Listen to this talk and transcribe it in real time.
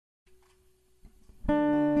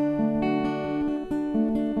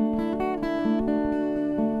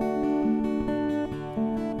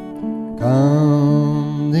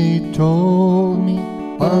told me,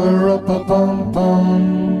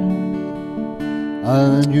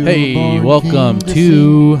 Hey, welcome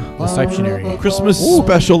to the Siptionary. Christmas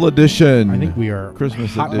special edition. I think we are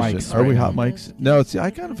Christmas hot edition. mics. Are we right hot now. mics? No, see, I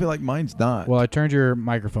kind of feel like mine's not. Well, I turned your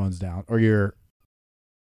microphones down, or your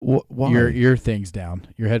Why? ear things down,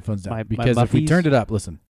 your headphones down. My Because if we muffies? turned it up,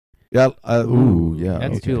 listen. Yeah. Ooh, yeah.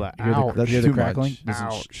 That's okay. too loud. You hear the, Ouch. That's you hear the too crackling? much. This is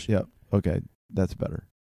Ouch. Yeah. Okay, that's better.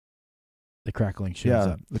 the crackling shows Yeah,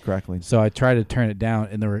 up. the crackling. So I tried to turn it down,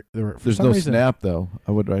 and there were for There's some no reason, snap though.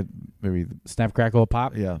 I would write maybe. snap, crackle,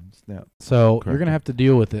 pop. Yeah, snap. So Correct. you're gonna have to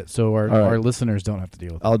deal with it. So our All right. our listeners don't have to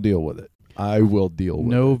deal with it. I'll deal with it. I will deal with it.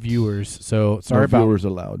 No viewers. So sorry no about. viewers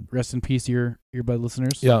allowed. Rest in peace, your earbud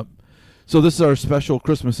listeners. Yeah. So this is our special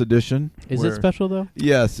Christmas edition. Is where- it special though?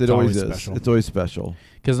 Yes, it It's always always is. special. It's always special.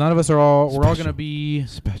 Because none of us are all. We're all Special. gonna be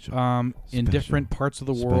Special. in Special. different parts of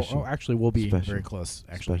the world. Special. Oh, actually, we'll be Special. very close.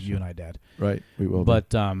 Actually, you Special. and I, Dad. Right. We will. But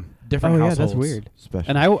different Oh yeah, households. that's weird. special.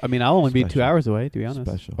 And I mean, I'll only be 2 Special. hours away, to be honest.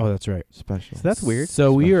 Special. Oh, that's right. Special. So that's weird.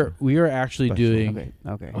 So Special. we are actually Special. doing. Okay.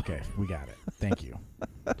 Okay. Okay, we got it. Thank you.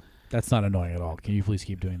 That's not annoying at all. Can you please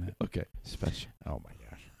keep doing that? Okay. Special. Oh my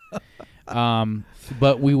gosh.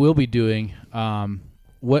 But we will be doing.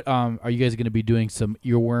 What are you guys going to be doing? Some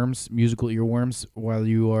earworms, musical earworms, while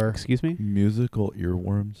you are. Excuse me. Musical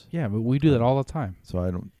earworms. Yeah, but we do that all the time. So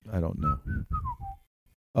I don't know.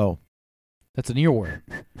 Oh. That's an earworm.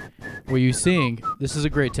 Where you sing. This is a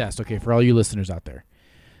great test. Okay, for all you listeners out there,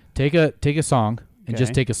 take a song and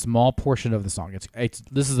just Okay. take a small portion of the song. It's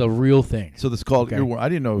this is a real thing. So this is called Okay. earworm. I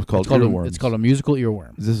didn't know it was called It's called earworms. it's called a musical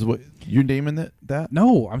earworm. Is this what you naming it? That?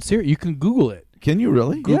 No, I'm serious. You can Google it. Can you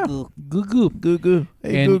really? Yeah. Google. Goo goo.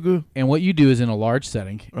 Hey, And- goo goo. And what you do is in a large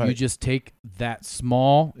setting, you Right. just take that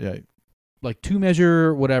small, Yeah. like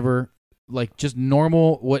 2-measure, whatever, like just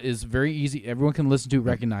normal, what is very easy, everyone can listen to,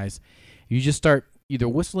 recognize. You just start either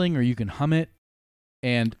whistling or you can hum it,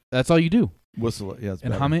 and that's all you do. Whistle it. Yeah. It's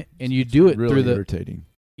And better. hum it, and It's- you it's do it really through the irritating.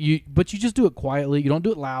 but you just do it quietly. You don't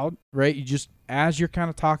do it loud, right? You just as you're kind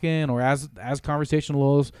of talking or as conversation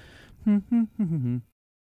flows, and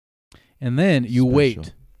then you wait.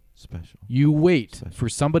 Special. Special. You wait Special. for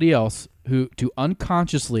somebody else to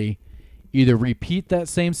unconsciously either repeat that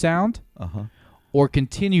same sound Uh huh. or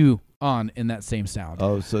continue on in that same sound.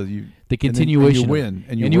 Oh, so you. The and continuation. you of- win.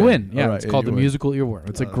 And you and you win. Yeah, All right, it's and called the you win. musical earworm.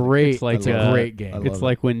 It's a Uh, great, It's like, it's a uh, great game. I love It's it.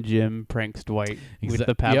 like when Jim pranks Dwight with Exa-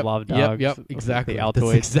 the Pavlov yep, dogs. Yep, with exactly. The That's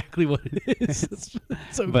Altoid. exactly what it is. It's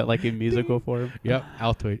so But like in musical form. Yep,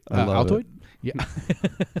 Altoid. I love Altoid? it. Yeah.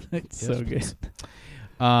 It's so good.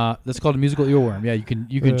 That's called a musical earworm. Yeah, you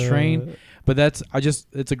can train, but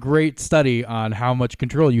it's a great study on how much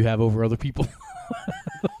control you have over other people.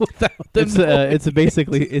 Without them knowing.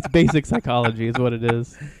 It's basic psychology is what it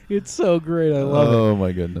is. It's so great. I love it. Oh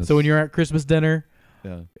my goodness. So when you're at Christmas dinner,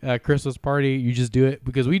 Yeah. Christmas party, you just do it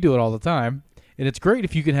because we do it all the time, and it's great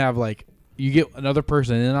if you can have you get another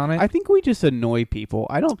person in on it. I think we just annoy people.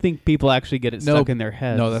 I don't think people actually get it No, stuck in their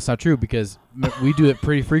heads. No, that's not true because we do it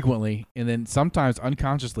pretty frequently, and then sometimes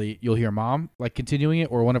unconsciously you'll hear mom continuing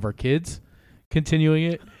it or one of our kids continuing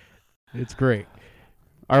it. It's great.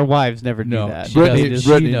 Our wives never do No, that. she Brittany, doesn't.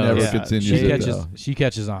 Brittany She knows. never Yeah, continues She it. catches. though. She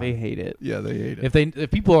catches on. They hate it. Yeah, they hate it. If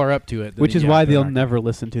people are up to it, then Which is yeah, why they're they'll not- never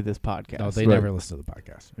listen to this podcast. No, they Right. never listen to the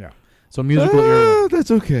podcast. Yeah. So musical earworm.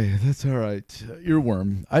 That's okay. That's all right.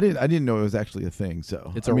 Earworm. I didn't know it was actually a thing.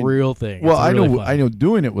 So It's I a mean, real thing. Well, It's I really know. fun. I know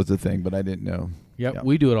doing it was a thing, but I didn't know. Yep, Yeah.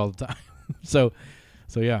 we do it all the time. so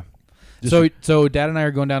yeah. Just- So Dad and I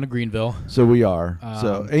are going down to Greenville. So we are.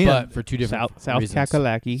 But for two different South reasons.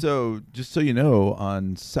 Kakalaki. So just so you know,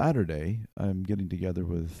 on Saturday I'm getting together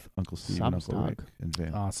with Uncle Steve and Uncle Samstag. Rick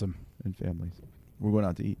and Awesome. and families. We're going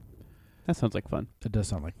out to eat. That sounds like fun. It does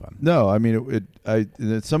sound like fun. No, I mean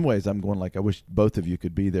in some ways I'm going I wish both of you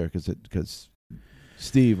could be there because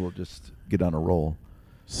Steve will just get on a roll.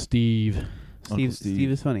 Steve. Uncle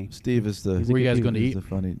Steve is funny. Steve is the. He's a Where you good guys dude. going to He's eat? the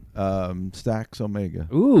funny. Stacks Omega.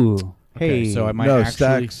 Ooh. Okay, Hey. so I might no, actually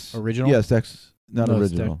Stacks original. Yeah, Stacks. Not No,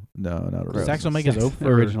 original. No, not original. Stacks Omega's Stacks open.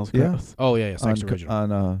 Original's Yeah. gross. Oh yeah, Stacks on, original.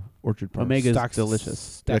 on Orchard Park. Omega's Stacks delicious.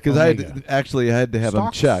 Stack Because I Omega. had to have them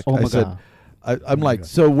Stocks? check. Oh I my said, god. I'm like, Omega.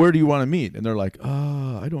 so where do you want to meet? And they're like,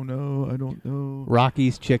 I don't know.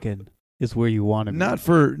 Rocky's Chicken is where you want to be. Not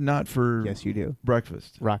for Yes, you do.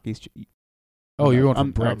 breakfast. Rocky's. Oh, you're going for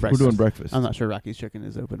I'm- breakfast. We're doing breakfast. I'm not sure Rocky's Chicken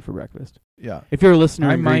is open for breakfast. Yeah. If you're a listener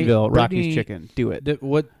I in might- Greenville, Brittany- Rocky's Chicken, do it.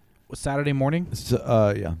 What Saturday morning?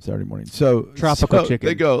 So, yeah, Saturday morning. So Tropical so chicken.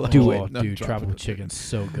 They go, Do oh, it. No, dude. Tropical chicken's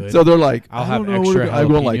so good. So they're like, I'll I have don't know extra where to go. I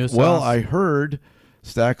go like, jalapeno well, sauce. I heard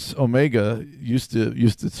Stacks Omega used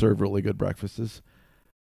to serve really good breakfasts.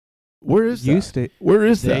 Where is You that? stay. Where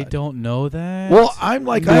is They that? don't know that. Well, I'm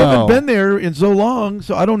like I haven't No. been there in so long,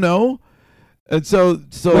 so I don't know. And so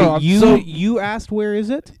Wait, so you asked where is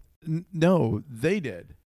it? no, they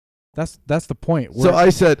did. that's the point. So I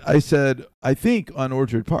said I think on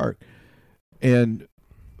Orchard Park, and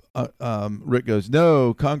Rick goes,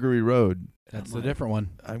 no, Congaree Road. that's I'm a different one.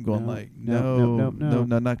 I'm going No, like no,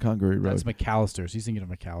 no, not Congaree Road. That's McAllister's. He's thinking of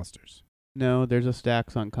McAllister's. No, there's a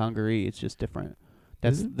Stacks on Congaree. It's just different.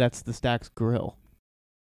 Is it? That's the Stacks Grill.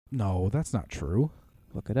 No, that's not true.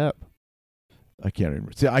 Look it up. I can't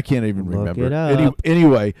even see. I can't even Look remember. it up.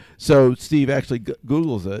 Anyway, so Steve actually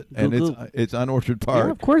Googles it, and Google. it's on Orchard Yeah, Park.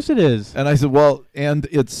 of course it is. And I said, well, and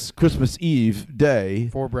it's Christmas Eve day,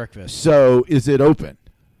 For breakfast. so is it open?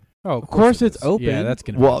 Oh, Of course it it's is. open. Yeah, that's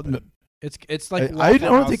gonna Well, be open. It's like I Waffle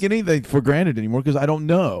don't House. take anything for granted anymore because I don't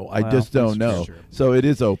know. I Well, just don't that's know. true. So it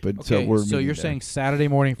is open. Okay, so we're so meeting you're there. saying Saturday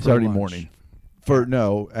morning for Saturday lunch morning for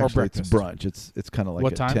no, actually it's breakfast. brunch. It's kind of like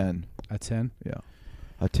What a time? 10. at 10?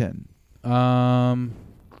 A 10. I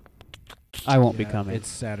won't be Yeah, coming. It's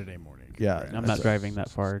Saturday morning. Yeah, Right. I'm that's not right. driving that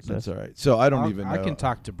far. To, That's all right. So I don't even know. I can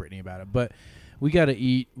talk to Brittany about it, but we got to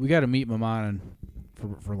eat. We got to meet Maman and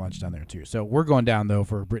for lunch down there too. So we're going down though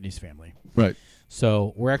for Brittany's family. Right.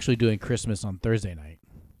 So we're actually doing Christmas on Thursday night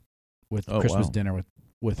with Oh, Christmas wow. dinner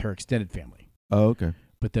with her extended family. Oh, okay.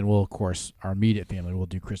 But then we'll, of course, our immediate family will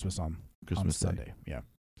do Christmas on Christmas Day. Sunday. Yeah.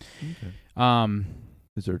 Okay.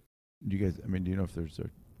 Is there? Do you guys? I mean, do you know if there's a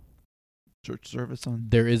church service on?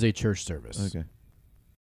 There is a church service. Okay.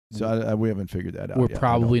 So we haven't figured that out. We're yet. I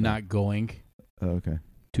probably don't know. not going Oh, okay.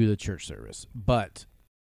 to the church service, but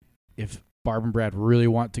if Barb and Brad really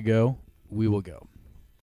want to go, we will go.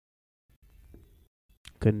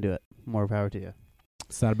 couldn't do it. More power to you.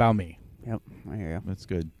 It's not about me. Yep, I hear you. That's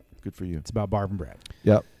good. Good for you. It's about Barb and Brad.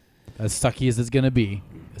 Yep. As sucky as it's gonna be,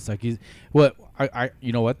 as sucky. What I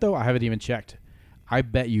you know what though? I haven't even checked. I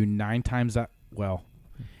bet you 9 times that. Well,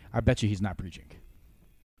 I bet you he's not preaching.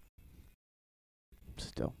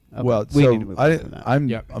 Still. Okay. Well, we so need to move on from that. I'm.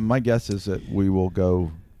 Yep. My guess is that we will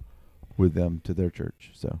go with them to their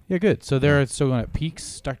church. So. Yeah, good. So they're still going at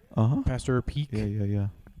Peaks, Uh-huh. Pastor Peak. Yeah.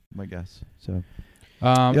 My guess. So.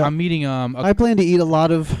 Yeah. Yeah. I'm meeting I plan to eat a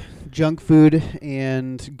lot of junk food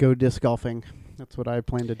and go disc golfing. That's what I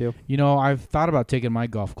plan to do. You know, I've thought about taking my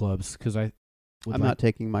golf clubs because I. I'm not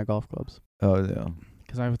taking my golf clubs. Oh yeah.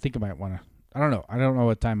 Because I think I might want to. I don't know. I don't know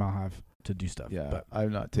what time I'll have to do stuff. Yeah. But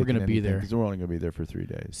I'm not we're taking. gonna be there. because we're only gonna be there for 3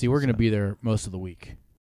 days. see, we're gonna so. be there most of the week.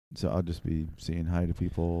 So I'll just be saying hi to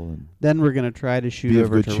people and. Then we're gonna try to shoot Be of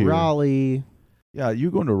over good to cheer. Raleigh, Yeah, you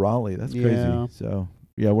going to Raleigh? That's Yeah. crazy. So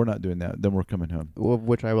yeah, we're not doing that. Then we're coming home.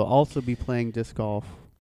 which I will also be playing disc golf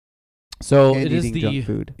So and it is eating junk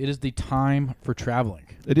food. it is the time for traveling.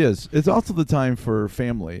 It is. It's also the time for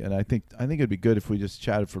family, and I think it'd be good if we just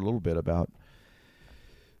chatted for a little bit about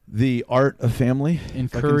the art of family. If I can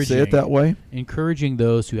Encouraging say it that way. encouraging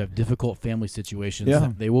those who have difficult family situations Yeah.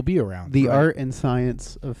 that they will be around. The Right. art and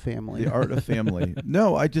science of family. The art of family.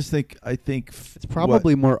 No, I think It's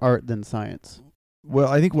probably more art than science.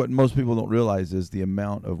 I think what most people don't realize is the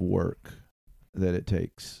amount of work that it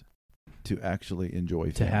takes to actually enjoy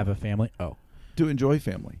to family. have a family. Oh, to enjoy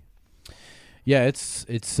family. yeah, it's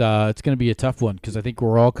going to be a tough one because I think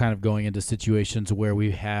we're all kind of going into situations where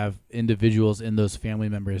we have individuals in those family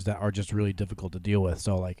members that are just really difficult to deal with.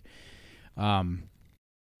 So like, I mean,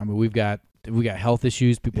 we got health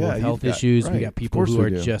issues, people Yeah, with you've health got- issues. We right, got of people course who we are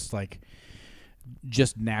do.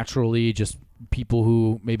 just naturally just people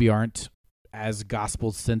who maybe aren't as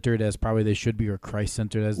gospel centered as probably they should be or Christ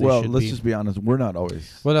centered as they Well, should let's be. just be honest. We're not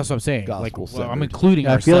always. Well, that's what I'm saying. Like, well, I'm gospel-centered. including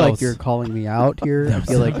I ourselves. feel like you're calling me out here. I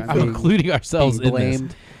feel like I'm including ourselves being in this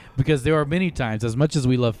blamed. because there are many times, as much as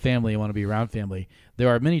we love family and want to be around family, there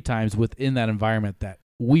are many times within that environment that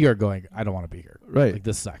we are going, I don't want to be here. Right. Like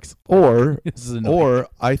this sucks. Or This is annoying. or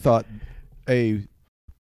I thought A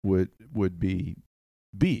would be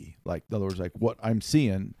B. Like in other words, like what I'm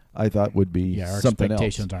seeing, I thought would be yeah, our something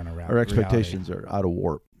expectations else. aren't around. Our expectations are out of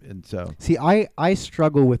warp, and so See, I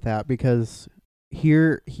struggle with that because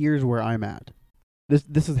here's where I'm at.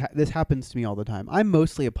 This happens to me all the time. I'm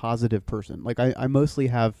mostly a positive person. Like I mostly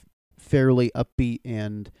have fairly upbeat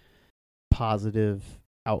and positive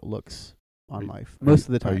outlooks on life most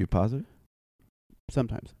of the time. Are you positive?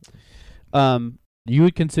 Sometimes. You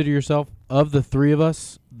would consider yourself, of the three of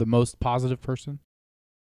us, the most positive person?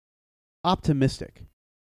 Optimistic.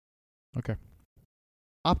 Okay.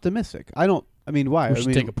 Optimistic. I mean, why? We I should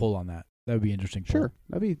mean, take a poll on that. That would be interesting. poll. Sure.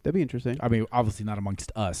 That'd be interesting. I mean, obviously not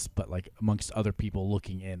amongst us, but like amongst other people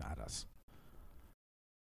looking in at us.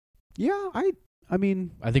 Yeah, I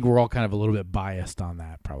mean, I think we're all kind of a little bit biased on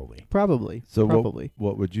that, probably. probably. So probably.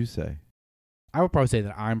 what would you say? I would probably say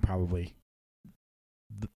that I'm probably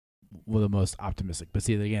the most optimistic. But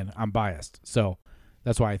see, again, I'm biased. So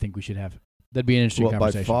that's why I think we should have. That'd be an interesting Well, by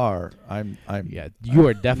conversation. far, I'm. Yeah, you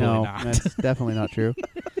are definitely No, not. that's definitely not true.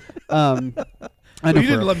 I Well, know you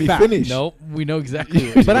for didn't a let me fact. finish. Nope, we know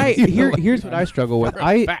exactly. What But you here's what I struggle with. For a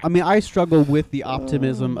I fact. mean, I struggle with the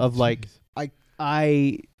optimism Oh, of like jeez.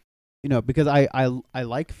 I because I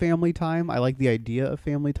like family time. I like the idea of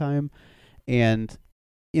family time, and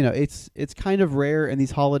it's kind of rare, and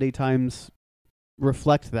these holiday times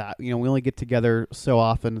reflect that. We only get together so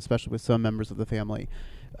often, especially with some members of the family,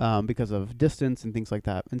 because of distance and things like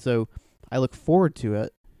that. And so I look forward to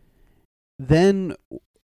it. Then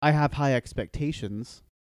I have high expectations.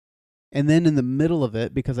 And then in the middle of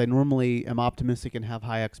it, because I normally am optimistic and have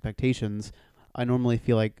high expectations, I normally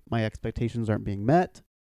feel like my expectations aren't being met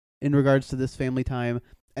in regards to this family time.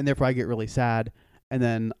 And therefore I get really sad. And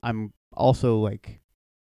then I'm also like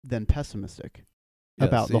then pessimistic Yeah,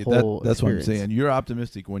 about see, the whole that's what I'm experience. saying. You're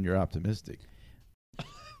optimistic when you're optimistic.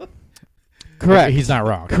 Correct. He's not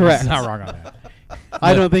wrong. Correct. He's not wrong on that.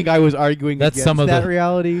 I don't think I was arguing That's against some of that the-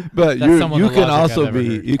 reality. But That's some of you the can logic I've also ever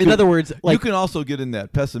be. heard. You In can, other words, you like can also get in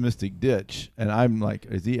that pessimistic ditch, and I'm like,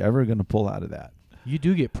 is he ever going to pull out of that? You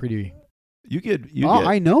do get pretty. You get.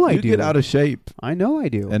 I know I you do. get out of shape, I know I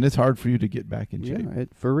do. and it's hard for you to get back in shape. Yeah,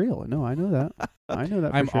 for real. No, I know that. I know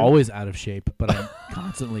that. I'm for sure. always out of shape, but I'm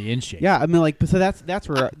constantly in shape. Yeah, I mean, like, so that's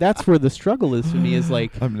where the struggle is for me. Is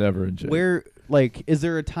like, I'm never in shape. where, like, is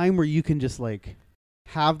there a time where you can just like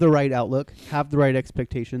have the right outlook, have the right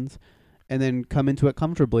expectations, and then come into it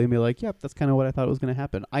comfortably and be like, yep, that's kind of what I thought was going to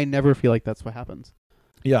happen. I never feel like that's what happens.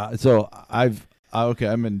 Yeah. So I've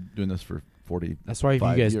been doing this for 40. That's why if you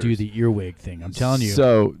 5 guys do years. the earwig thing, I'm telling you.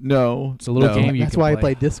 So no, It's a little no. game you That's can why I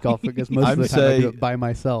play. play disc golf because most I'm of the time I do say- it by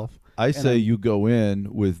myself. I say I'm- you go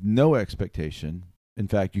in with no expectation. In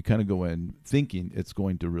fact, you kind of go in thinking it's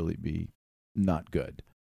going to really be not good.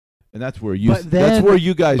 And that's where you But then-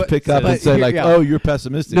 guys but- pick up but and say here- like, yeah. "Oh, you're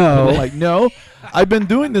pessimistic." No. I'm like, "No. I've been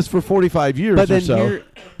doing this for 45 years But or then so."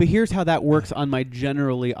 here's how that works on my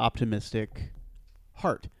generally optimistic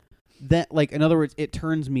heart. That, like, in other words, it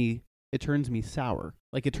turns me sour.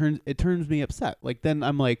 Like it turns me upset. Like then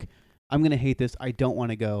I'm like, I'm gonna hate this. I don't want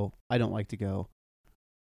to go. I don't like to go.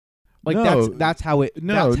 Like No. that's how it.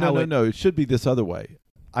 No, that's how no. It should be this other way.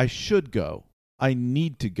 I should go. I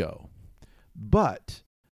need to go. But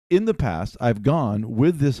in the past, I've gone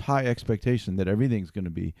with this high expectation that everything's going to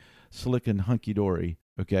be slick and hunky-dory,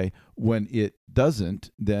 okay? When it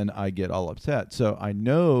doesn't, then I get all upset. So I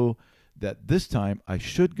know that this time I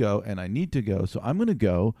should go and I need to go. So I'm going to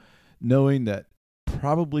go knowing that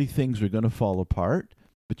probably things are going to fall apart.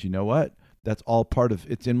 But you know what? That's all part of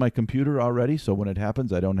it's in my computer already. So when it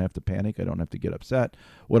happens, I don't have to panic. I don't have to get upset.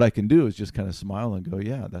 What I can do is just kind of smile and go,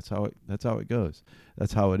 yeah, that's how it goes.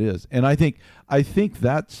 That's how it is. And I think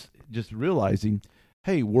that's just realizing,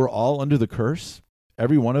 hey, we're all under the curse.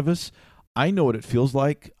 Every one of us. I know what it feels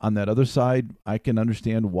like on that other side. I can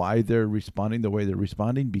understand why they're responding the way they're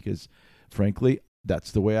responding because, frankly, that's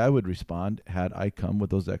the way I would respond had I come with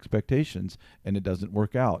those expectations and it doesn't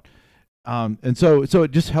work out. And so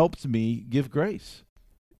it just helps me give grace,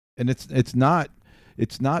 and it's not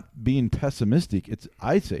being pessimistic.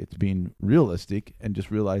 I say it's being realistic and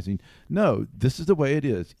just realizing, no, this is the way it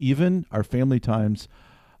is. Even our family times,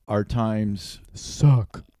 our times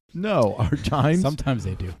Suck. no, our times Sometimes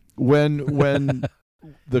they do. when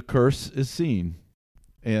the curse is seen,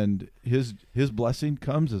 and his blessing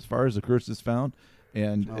comes as far as the curse is found.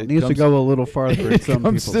 And It needs to go a little farther in it some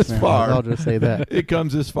comes people's this families. far. I'll just say that. It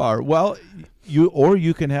comes this far. Well,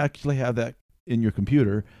 you can actually have that in your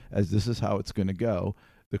computer as this is how it's going to go.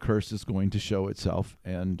 The curse is going to show itself,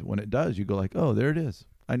 and when it does, you go like, "Oh, there it is.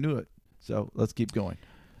 I knew it." So let's keep going.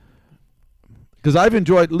 Because I've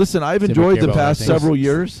enjoyed care the about past things. several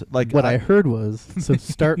years. Like What I heard was, so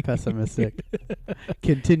start pessimistic,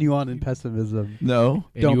 continue on in pessimism. no,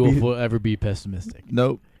 And Don't you will be- forever be pessimistic.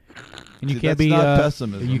 nope. And you See, can't that's be not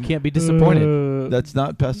pessimism. You can't be disappointed. That's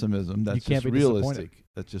not pessimism. That's can't just be disappointed. realistic.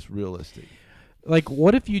 That's just realistic. Like,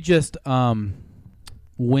 what if you just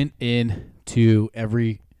went in to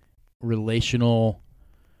every relational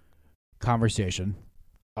conversation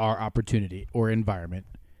or opportunity or environment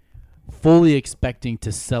fully expecting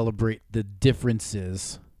to celebrate the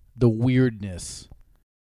differences, the weirdness,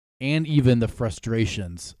 and even the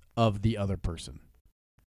frustrations of the other person?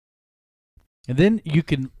 And then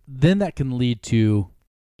that can lead to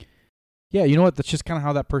yeah, you know what? That's just kind of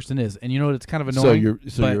how that person is, and you know what? It's kind of annoying.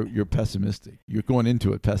 So you're pessimistic. You're going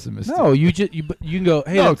into it pessimistic. No, you can go.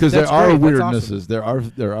 Hey, no, because there that's are great, that's weirdnesses.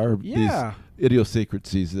 awesome. There are Yeah, these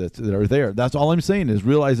idiosyncrasies that are there. That's all I'm saying is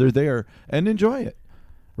realize they're there and enjoy it.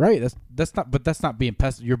 right. That's not being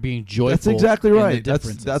pessimistic. You're being joyful. That's exactly in the right.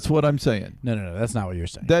 differences. That's what I'm saying. No. That's not what you're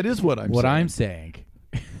saying. That is what I'm what saying. I'm saying.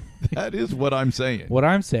 That is what I'm saying. What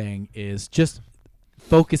I'm saying is just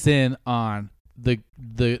focus in on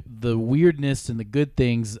the weirdness and the good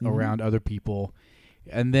things around other people,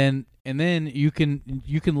 and then you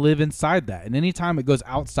can live inside that. And anytime it goes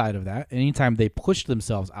outside of that, anytime they push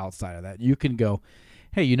themselves outside of that, you can go,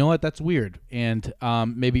 hey, you know what? That's weird. And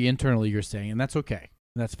maybe internally you're saying, and that's okay.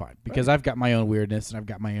 That's fine because I've got my own weirdness and I've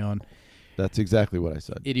got my own That's exactly what I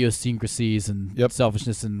said. idiosyncrasies and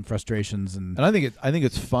selfishness and frustrations and I think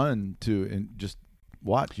it's fun to just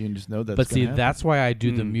watch and just know that. But see, that's why I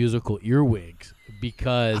do the musical earwigs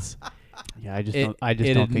because Yeah, I just it don't. I just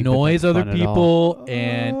it don't think annoys that's other fun at all. people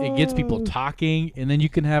and it gets people talking, and then you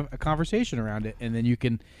can have a conversation around it, and then you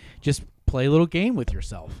can just play a little game with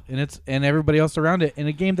yourself and everybody else around it in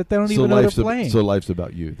a game that they don't even know they're playing. So life's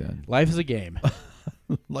about you then. Life is a game.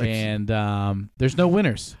 Life's- And there's no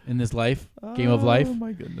winners in this life. Game of life. Oh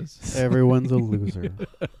my goodness. Everyone's a loser.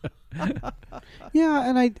 Yeah,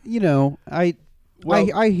 and I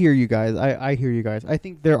hear you guys. I hear you guys. I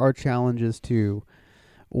think there are challenges too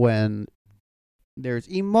when there's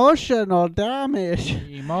emotional damage.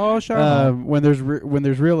 Emotional. When there's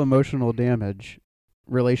real emotional damage,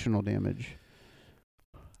 relational damage.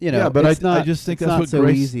 You know, yeah, but it's I just think it's that's not what so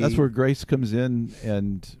grace. easy. That's where grace comes in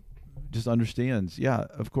and just understands. Yeah,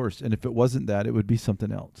 of course. And if it wasn't that, it would be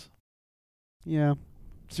something else. Yeah,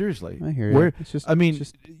 Seriously. I hear Where you. It's just, I mean, it's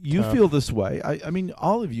just you tough. feel this way. I mean,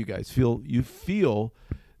 all of you guys feel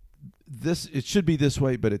this. It should be this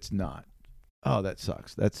way, but it's not. Oh, that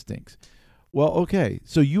sucks. That stinks. Well, okay.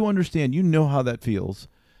 So you understand. You know how that feels.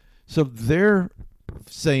 So they're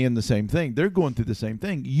saying the same thing. They're going through the same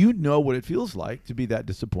thing. You know what it feels like to be that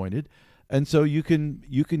disappointed, and so you can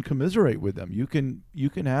commiserate with them. You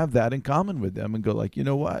can have that in common with them and go like, you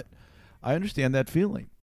know what? I understand that feeling.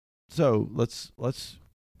 So let's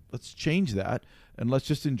change that, and let's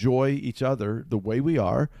just enjoy each other the way we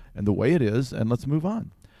are and the way it is, and let's move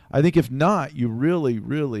on. I think if not, you really,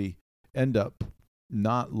 really end up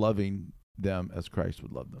not loving them as Christ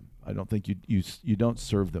would love them. I don't think you don't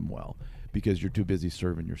serve them well because you're too busy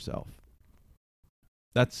serving yourself.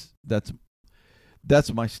 That's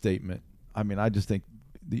my statement. I mean, I just think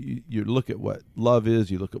you look at what love is,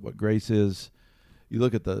 you look at what grace is. You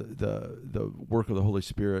look at the work of the Holy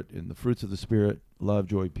Spirit and the fruits of the Spirit: love,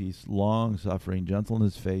 joy, peace, long suffering,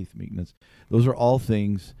 gentleness, faith, meekness. Those are all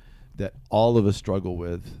things that all of us struggle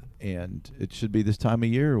with, and it should be this time of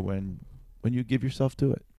year when you give yourself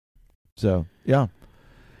to it. So yeah,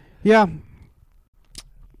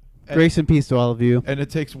 Grace and peace to all of you. and it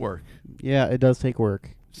takes work. Yeah, it does take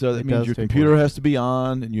work. So that It means does your take computer work. has to be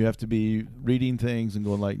on, and you have to be reading things and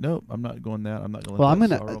going like, nope, I'm not going that. I'm not going to Well, let I'm that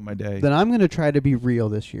gonna- sorrow my day. Then I'm going to try to be real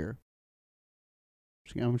this year.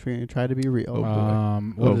 I'm going to try to be real. Oh,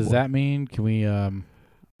 boy. What Oh, does boy. that mean? Can we I'm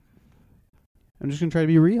just going to try to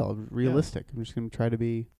be realistic. I'm just going to try to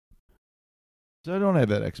be. So I don't have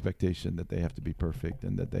that expectation that they have to be perfect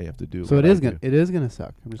and that they have to do. So what it is I going. do. It is going to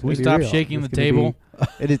suck. I'm just Can we gonna be stop real. shaking I'm the just gonna table?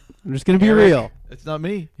 be- it is. I'm just going to be Eric. real. It's not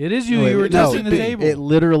me. It is you. No, You were it- no, touching the table. It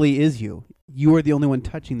literally is you. You are the only one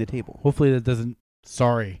touching the table. Hopefully that doesn't.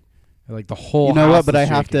 Sorry, like the whole. You know house what? But is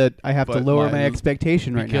I have shaking. to. I have to But lower my- my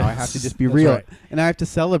expectation right now. I have to Because- just be that's real, right. and I have to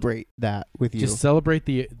celebrate that with you. Just celebrate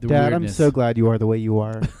the Dad, I'm weirdness. so glad you are the way you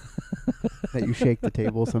are. That you shake the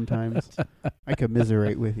table sometimes. I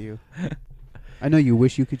commiserate with you. I know you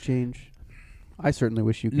wish you could change. I certainly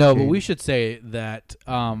wish you could No, change. but we should say that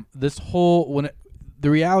this whole the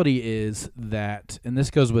reality is that, and this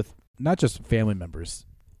goes with not just family members,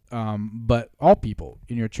 but all people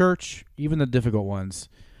in your church, even the difficult ones.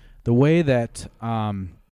 The way that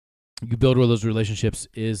you build those relationships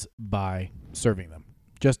is by serving them,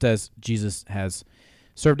 just as Jesus has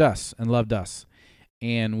served us and loved us,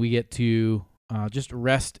 and we get to just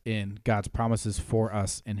rest in God's promises for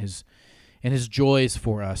us and His joys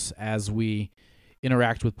for us as we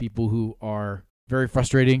interact with people who are very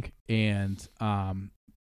frustrating and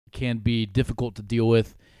can be difficult to deal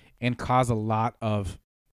with and cause a lot of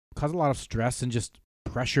stress and just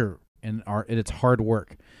pressure and it's hard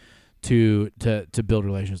work to build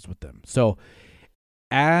relationships with them. So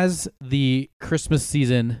as the Christmas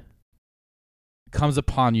season comes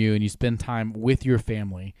upon you and you spend time with your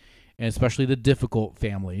family, and especially the difficult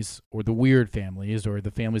families or the weird families or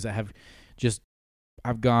the families that have just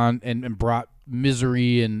have gone and brought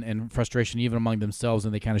misery and frustration even among themselves,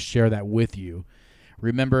 and they kind of share that with you.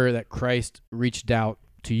 Remember that Christ reached out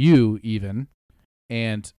to you even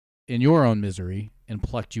and in your own misery and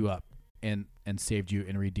plucked you up and saved you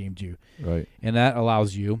and redeemed you. Right. And that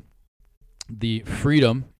allows you the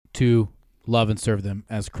freedom to love and serve them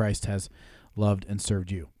as Christ has loved and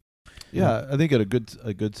served you. Yeah, I think a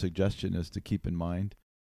good suggestion is to keep in mind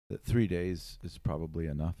that 3 days is probably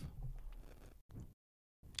enough.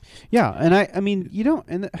 Yeah, and I mean you don't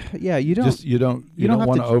you don't have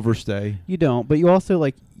want to to overstay. you don't, but you also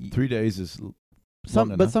like 3 days is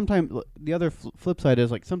sometimes the other flip side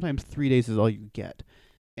is like sometimes 3 days is all you get,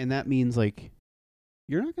 and that means like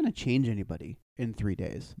you're not going to change anybody in 3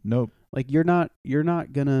 days. Nope. Like you're not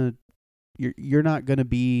gonna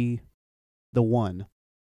be the one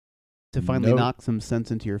to finally knock some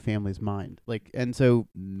sense into your family's mind. Like, and so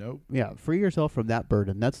nope. Yeah, free yourself from that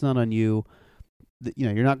burden. That's not on you.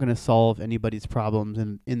 You're not going to solve anybody's problems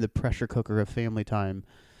in the pressure cooker of family time,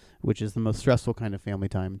 which is the most stressful kind of family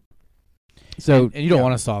time. So, and you don't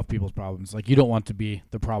want to solve people's problems. Like, you don't want to be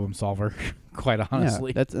the problem solver, quite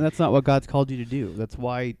honestly. Yeah, that's not what God's called you to do. That's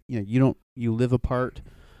why you live apart.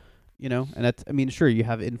 And that's, I mean, sure, you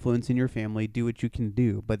have influence in your family. Do what you can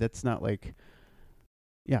do, but that's not like,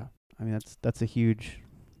 yeah. I mean, that's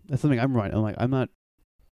something I'm right. I'm like,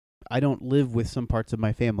 I don't live with some parts of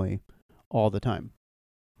my family all the time.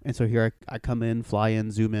 And so here I come in, fly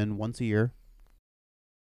in, zoom in once a year.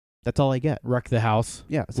 That's all I get. Wreck the house.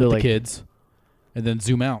 Yeah. So with like the kids, and then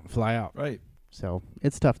zoom out, fly out. Right. So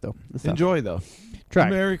it's tough though. Enjoy though. Try.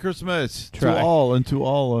 Merry Christmas Try. to all, and to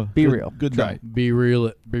all. Be real. Good Try. night. Be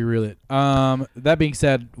real. That being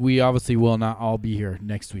said, we obviously will not all be here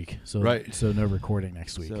next week. So Right. So no recording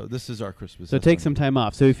next week. So this is our Christmas. So take some time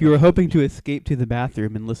off. So if you were hoping to escape to the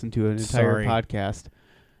bathroom and listen to an entire Sorry. podcast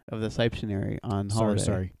of the Siptionary on holiday.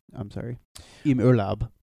 Sorry. I'm sorry. Im Urlaub.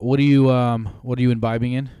 What are you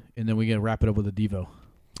imbibing in? And then we can wrap it up with a Devo.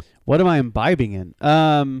 What am I imbibing in?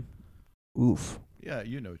 Oof. Yeah,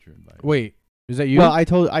 you know what you're invited. Wait, is that you? Well, I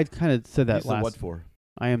kind of said that He's the last. what for?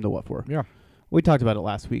 I am the what for. Yeah. We talked about it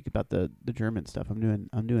last week about the German stuff. I'm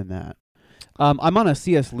doing that. I'm on a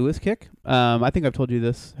C.S. Lewis kick. I think I've told you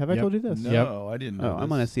this. Have I Yep. told you this? No, I didn't know.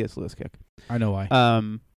 I'm on a C.S. Lewis kick. I know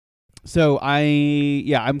why. So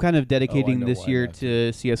I'm kind of dedicating know this why year not.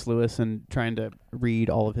 to C.S. Lewis and trying to read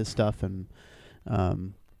all of his stuff and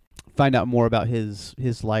find out more about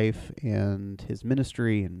his life and his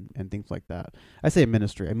ministry and things like that. I say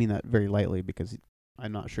ministry, I mean that very lightly because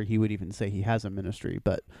I'm not sure he would even say he has a ministry.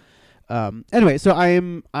 But anyway, so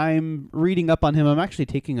I'm reading up on him. I'm actually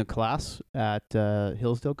taking a class at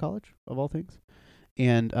Hillsdale College of all things,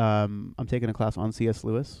 and I'm taking a class on C.S.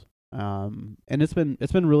 Lewis. And it's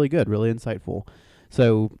been really good, really insightful.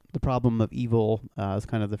 So the problem of evil is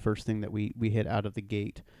kind of the first thing that we hit out of the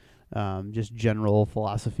gate. Just general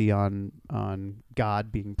philosophy on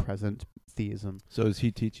God being present, theism. So is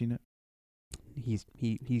he teaching it?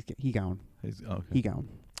 He gone. Okay. He gone.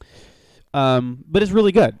 But it's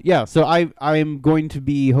really good. Yeah. So I'm going to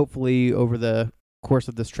be hopefully over the course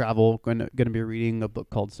of this travel going to be reading a book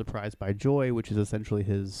called Surprised by Joy, which is essentially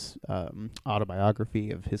his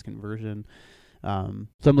autobiography of his conversion. So I'm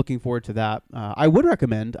looking forward to that. I would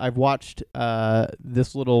recommend. I've watched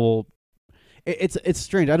this little. It's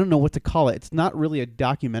strange. I don't know what to call it. It's not really a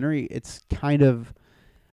documentary. It's kind of,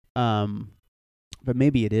 but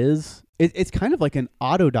maybe it is. It's kind of like an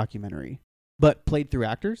auto documentary, but played through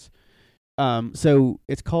actors. So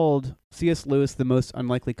it's called C.S. Lewis, The Most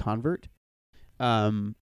Unlikely Convert.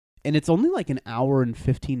 And it's only like an hour and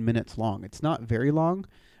 15 minutes long. It's not very long,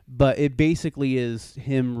 but it basically is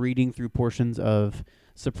him reading through portions of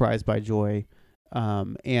Surprised by Joy,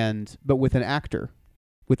 but with an actor.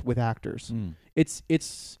 With actors.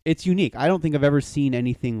 It's unique. I don't think I've ever seen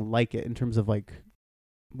anything like it in terms of like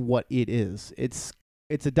what it is. It's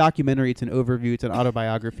a documentary, it's an overview, it's an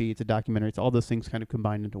autobiography, it's a documentary, it's all those things kind of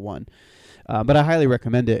combined into one. But I highly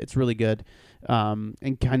recommend it. It's really good.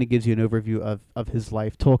 And kind of gives you an overview of his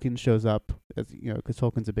life. Tolkien shows up as because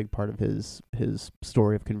Tolkien's a big part of his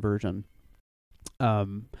story of conversion.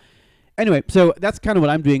 Anyway, so that's kind of what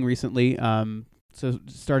I'm doing recently. So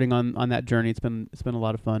starting on that journey, it's been a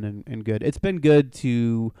lot of fun and good. It's been good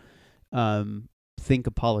to think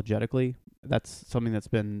apologetically. That's something that's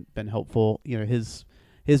been helpful.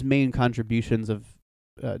 His main contributions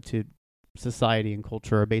to society and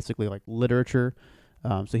culture are basically like literature.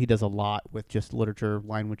 So he does a lot with just literature,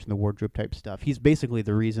 Lion, Witch, and the Wardrobe type stuff. He's basically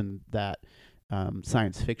the reason that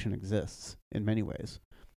science fiction exists in many ways.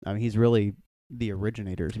 I mean, he's really the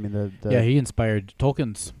originators. I mean, he inspired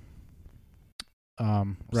Tolkien's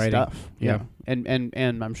writing. stuff. Yeah.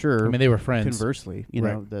 And I'm sure I mean, they were friends. conversely, you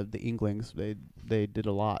Right. know, the Inklings, they did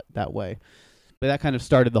a lot that way. But that kind of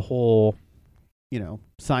started the whole, you know,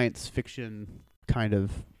 science fiction kind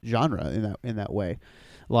of genre in that way.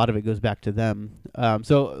 A lot of it goes back to them.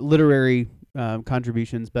 So literary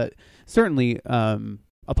contributions, but certainly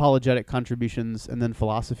apologetic contributions, and then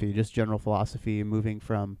philosophy, just general philosophy, moving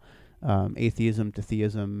from atheism to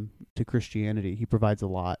theism to Christianity. He provides a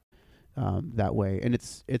lot that way, and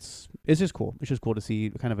it's just cool. It's just cool to see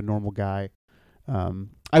kind of a normal guy.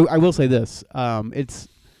 I will say this: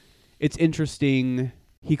 it's interesting.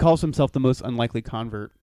 He calls himself the most unlikely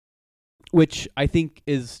convert, which I think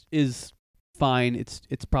is fine.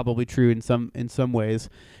 It's probably true in some ways,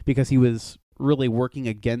 because he was really working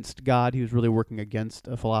against God. He was really working against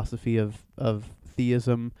a philosophy of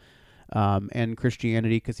theism and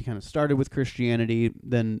Christianity, because he kind of started with Christianity,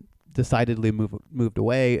 then decidedly moved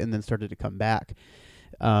away, and then started to come back.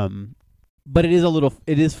 But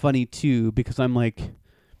it is funny too, because I'm like,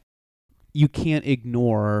 you can't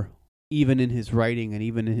ignore, even in his writing and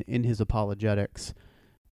even in his apologetics,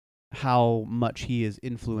 how much he is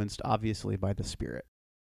influenced, obviously, by the Spirit.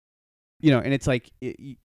 You know, and it's like,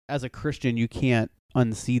 as a Christian, you can't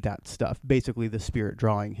unsee that stuff. Basically, the Spirit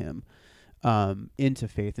drawing him into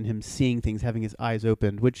faith, and him seeing things, having his eyes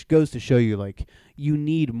opened, which goes to show you, like, you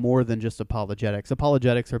need more than just apologetics.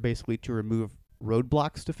 Apologetics are basically to remove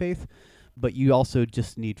roadblocks to faith, but you also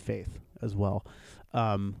just need faith as well.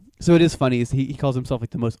 So it is funny. He calls himself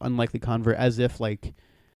like the most unlikely convert, as if, like,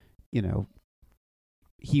 you know,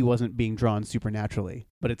 he wasn't being drawn supernaturally,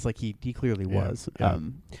 but it's like he clearly was. Yeah.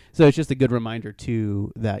 So it's just a good reminder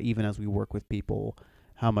too, that even as we work with people,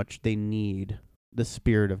 how much they need the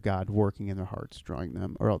Spirit of God working in their hearts, drawing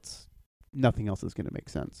them, or else nothing else is going to make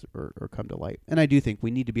sense or come to light. And I do think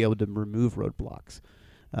we need to be able to remove roadblocks,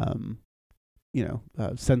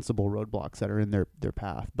 sensible roadblocks that are in their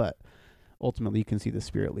path. But ultimately, you can see the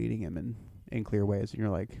Spirit leading him in clear ways, and you're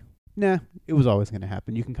like, nah, it was always going to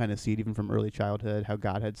happen. You can kind of see it even from early childhood, how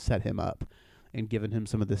God had set him up and given him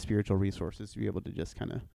some of the spiritual resources to be able to just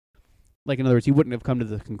kind of, like, in other words, he wouldn't have come to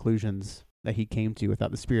the conclusions that he came to without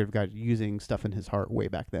the Spirit of God using stuff in his heart way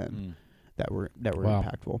back then that were Wow.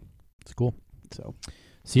 impactful. It's cool. So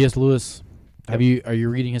C.S. Lewis. Yep. Are you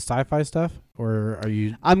reading his sci-fi stuff, or are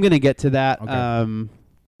you? I'm going to get to that.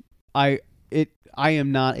 Okay. I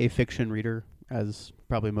am not a fiction reader, as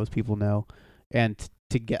probably most people know, and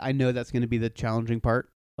I know that's going to be the challenging part.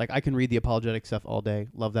 Like, I can read the apologetic stuff all day,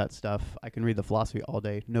 love that stuff. I can read the philosophy all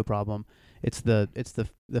day, no problem. It's the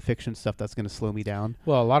fiction stuff that's going to slow me down.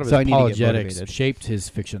 Well, a lot of So his I need to get apologetics motivated. shaped his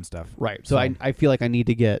fiction stuff. Right. So I feel like I need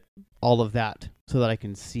to get all of that so that I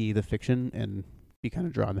can see the fiction and be kind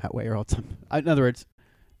of drawn that way, or else in other words,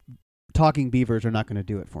 talking beavers are not going to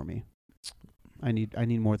do it for me. I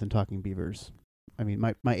need more than talking beavers. I mean,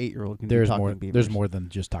 my 8-year-old can do talking beavers. There's more than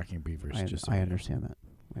just talking beavers. I understand that.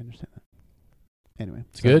 Anyway,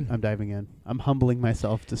 It's good. I'm diving in. I'm humbling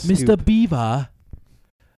myself to Mr. stoop. Beaver,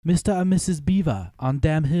 Mr. and Mrs. Beaver on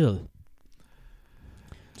Dam Hill.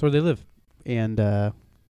 That's where they live. And Mr.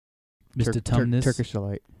 Tumnus. Turkish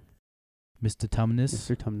delight. Mr. Tumnus.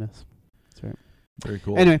 Mr. Tumnus. Very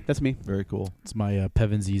cool. Anyway, that's me. Very cool. It's my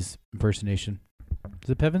Pevensies impersonation.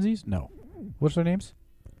 Is it Pevensies? No. What's their names?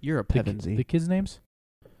 You're a Pevensey. The kids' names?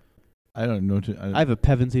 I don't know. I have a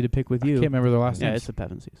Pevensey to pick with I you. can't remember their last Yeah, names. it's the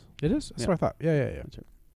Pevensies. It is? That's Yeah. what I thought. Yeah. That's right.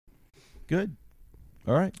 Good.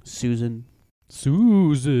 All right. Susan,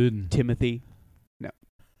 Susan. Timothy, No.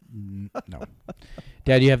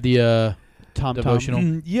 Dad, you have the Tom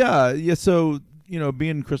Devotional. Yeah. So,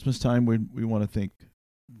 being Christmas time, we want to think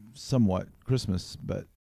somewhat Christmas, but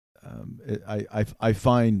I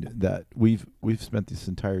find that we've spent this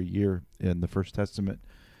entire year in the First Testament,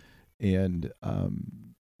 and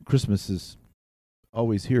Christmas is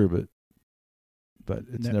always here, but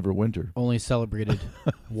it's never winter. Only celebrated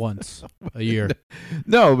once a year.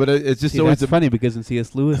 No, but it's just See, always that's funny, because in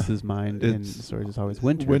C.S. Lewis's mind, and It's- stories is always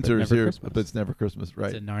winter. winter but is never here, Christmas. but it's never Christmas,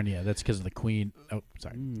 right? It's in Narnia. That's because of the Queen. Oh,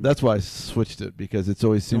 sorry. That's why I switched it, because it's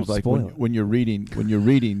always seems Don't like spoil it. when you're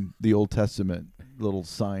reading the Old Testament, little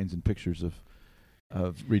signs and pictures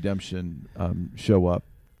of redemption show up,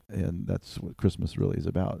 and that's what Christmas really is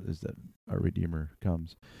about, is that our Redeemer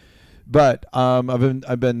comes. But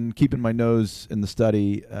I've been keeping my nose in the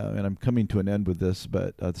study, and I'm coming to an end with this.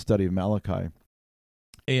 But the study of Malachi,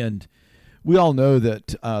 and we all know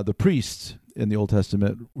that the priests in the Old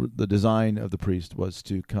Testament, the design of the priest was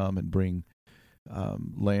to come and bring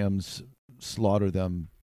lambs, slaughter them,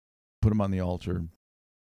 put them on the altar,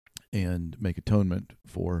 and make atonement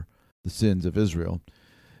for the sins of Israel.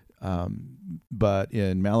 But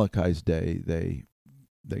in Malachi's day, they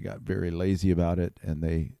got very lazy about it, and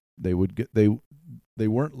they would get they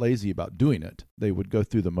weren't lazy about doing it. They would go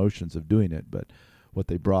through the motions of doing it, but what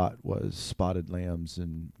they brought was spotted lambs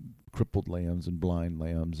and crippled lambs and blind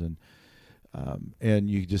lambs, and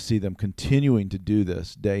you just see them continuing to do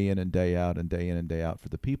this day in and day out and day in and day out for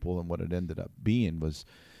the people. And what it ended up being was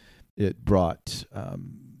it brought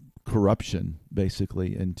corruption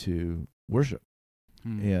basically into worship.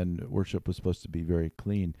 And worship was supposed to be very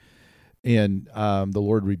clean. And the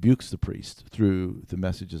Lord rebukes the priest through the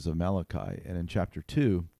messages of Malachi. And in chapter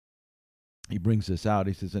 2, he brings this out.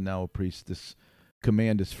 He says, "And now, O priest, this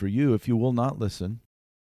command is for you. If you will not listen,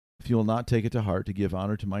 if you will not take it to heart to give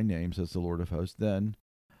honor to my name, says the Lord of hosts, then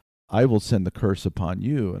I will send the curse upon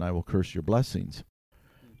you, and I will curse your blessings."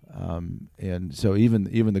 And so even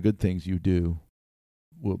the good things you do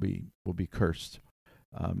will be cursed.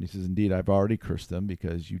 He says, "Indeed, I've already cursed them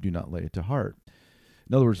because you do not lay it to heart."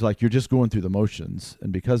 In other words, like, you're just going through the motions,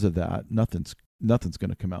 and because of that, nothing's going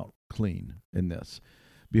to come out clean in this.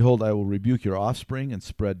 "Behold, I will rebuke your offspring and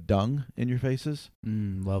spread dung in your faces."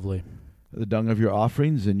 Lovely. "The dung of your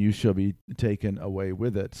offerings, and you shall be taken away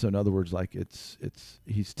with it." So in other words, like,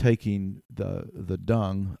 he's taking the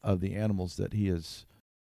dung of the animals that he has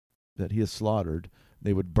slaughtered.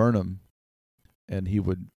 They would burn them, and he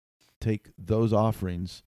would take those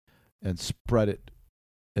offerings and spread it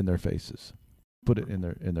in their faces, put it in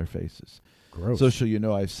their faces. Gross. "So shall you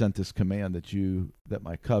know I've sent this command that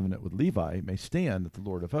my covenant with Levi may stand at the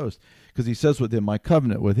Lord of hosts." Because he says with him, "My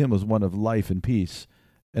covenant with him was one of life and peace,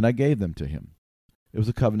 and I gave them to him. It was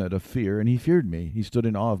a covenant of fear, and he feared me. He stood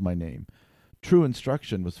in awe of my name. True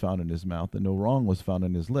instruction was found in his mouth, and no wrong was found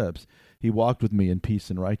in his lips. He walked with me in peace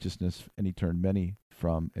and righteousness, and he turned many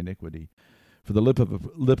from iniquity." For the lip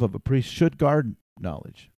of a priest should guard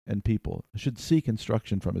knowledge, and people should seek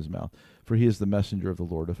instruction from his mouth, for he is the messenger of the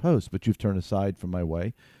Lord of hosts. But you've turned aside from my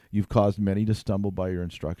way. You've caused many to stumble by your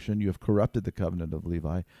instruction. You have corrupted the covenant of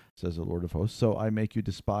Levi, says the Lord of hosts. So I make you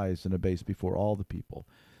despised and abased before all the people,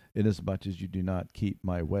 inasmuch as you do not keep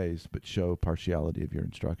my ways, but show partiality of your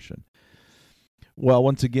instruction. Well,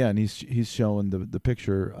 once again, he's showing the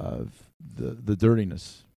picture of the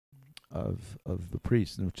dirtiness of the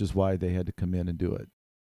priests, which is why they had to come in and do it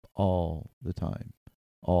all the time,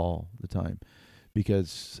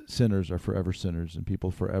 because sinners are forever sinners, and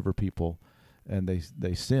people forever people, and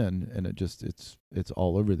they sin, and it's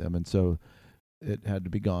all over them, and so it had to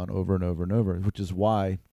be gone over and over and over, which is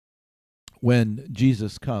why when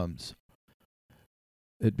Jesus comes,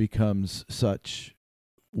 it becomes such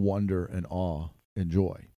wonder and awe and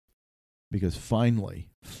joy. Because finally,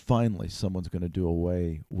 someone's going to do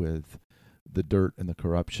away with the dirt and the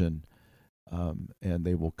corruption, and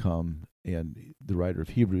they will come. And the writer of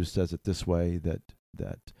Hebrews says it this way: that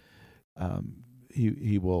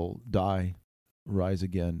he will die, rise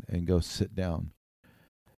again, and go sit down,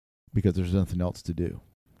 because there's nothing else to do.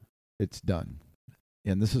 It's done.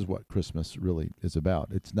 And this is what Christmas really is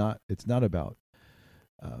about. It's not about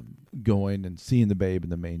going and seeing the babe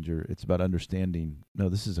in the manger. It's about understanding, no,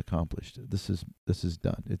 this is accomplished. This is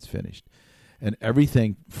done. It's finished. And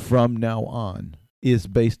everything from now on is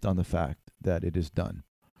based on the fact that it is done.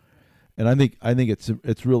 And I think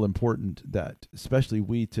it's real important that, especially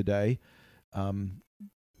we today,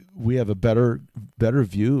 we have a better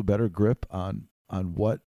view, a better grip on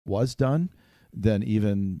what was done than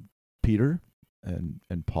even Peter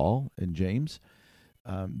and Paul and James.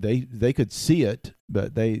 They could see it,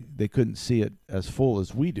 but they couldn't see it as full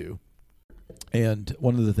as we do. And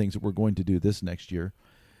one of the things that we're going to do this next year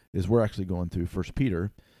is we're actually going through 1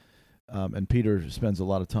 Peter, and Peter spends a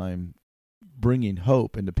lot of time bringing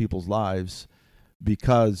hope into people's lives,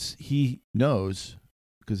 because he knows,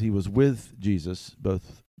 because he was with Jesus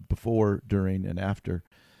both before, during, and after,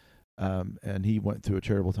 and he went through a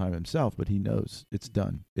terrible time himself, but he knows it's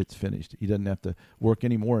done, it's finished. He doesn't have to work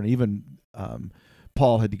anymore. And even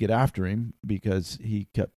Paul had to get after him, because he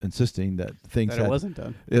kept insisting that it wasn't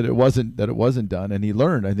done, and he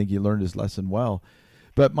learned. I think he learned his lesson well.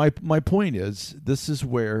 But my point is, this is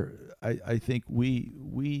where I think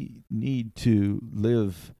we need to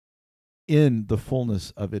live in the fullness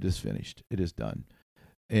of it is finished, it is done,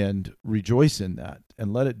 and rejoice in that,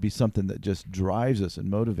 and let it be something that just drives us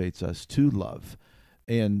and motivates us to love.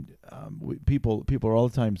 And people are all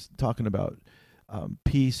the time talking about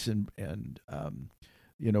peace, and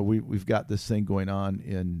we've got this thing going on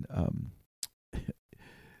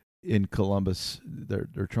in Columbus.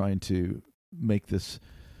 They're trying to make this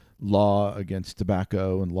law against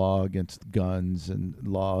tobacco and law against guns and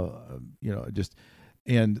law,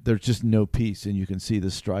 and there's just no peace, and you can see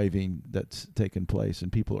the striving that's taken place,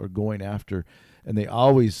 and people are going after, and they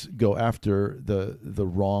always go after the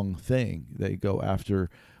wrong thing. They go after,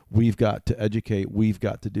 we've got to educate, we've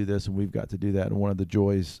got to do this, and we've got to do that. And one of the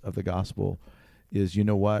joys of the gospel is, you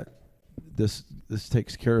know what, this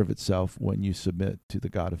takes care of itself when you submit to the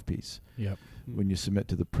God of peace. Yep. When you submit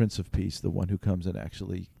to the Prince of Peace, the one who comes and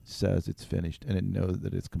actually says it's finished, and know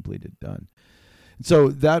that it's completed, done. So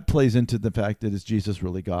that plays into the fact that is Jesus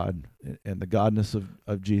really God, and the godness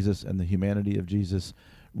of Jesus and the humanity of Jesus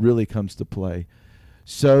really comes to play,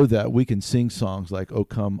 so that we can sing songs like, "Oh,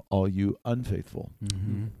 come all you unfaithful,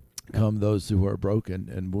 come those who are broken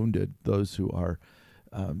and wounded, those who are,"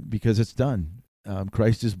 because it's done.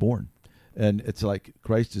 Christ is born, and it's like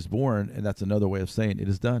Christ is born, and that's another way of saying it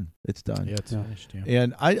is done. It's done. Yeah, it's finished. Yeah.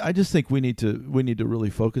 And I just think we need to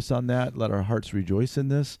really focus on that. Let our hearts rejoice in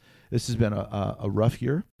this. This has been a rough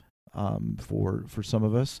year for some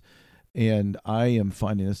of us, and I am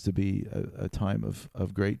finding this to be a time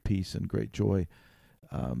of great peace and great joy.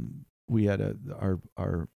 We had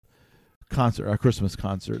our concert, our Christmas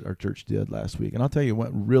concert, our church did last week, and I'll tell you, it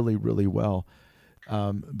went really, really well.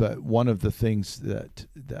 But one of the things that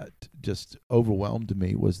just overwhelmed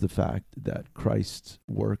me was the fact that Christ's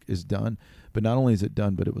work is done. But not only is it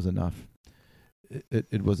done, but it was enough.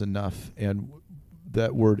 It was enough. And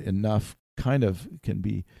that word enough kind of can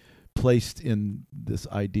be placed in this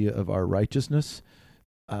idea of our righteousness,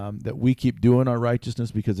 that we keep doing our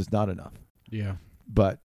righteousness because it's not enough. Yeah.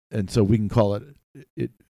 And so we can call it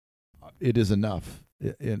is enough.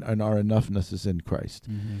 And our enoughness is in Christ.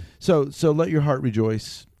 Mm-hmm. So let your heart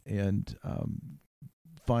rejoice, and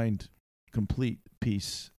find complete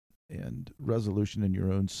peace and resolution in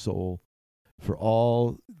your own soul for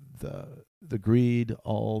all the greed,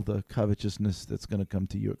 all the covetousness that's going to come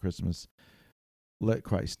to you at Christmas. Let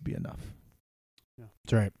Christ be enough. Yeah.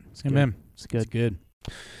 That's right. It's Amen. It's good. It's good.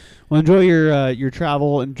 Well, enjoy your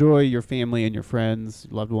travel. Enjoy your family and your friends,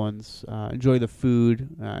 loved ones. Enjoy the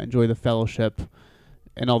food. Enjoy the fellowship,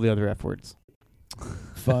 and all the other F words.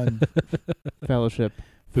 Fun, Fellowship,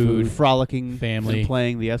 Food, frolicking, family. and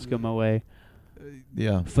playing the Eskimo way.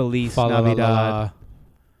 yeah. Feliz Fa la la Navidad. la.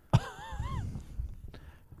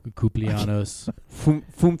 Cumpleaños.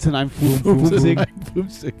 Fumtenheim, Fumzig.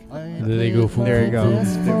 There you go. There you go.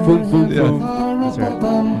 Fum. That's right.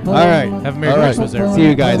 All right. Have a Merry All right. Christmas, everyone. See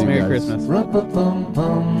you guys. See you Merry guys. Christmas.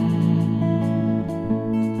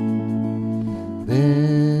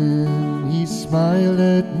 Then he smiled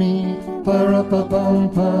at me,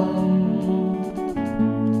 pa-ra-pa-pum-pum.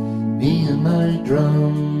 Me and my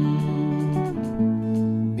drum,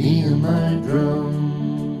 me and my drum.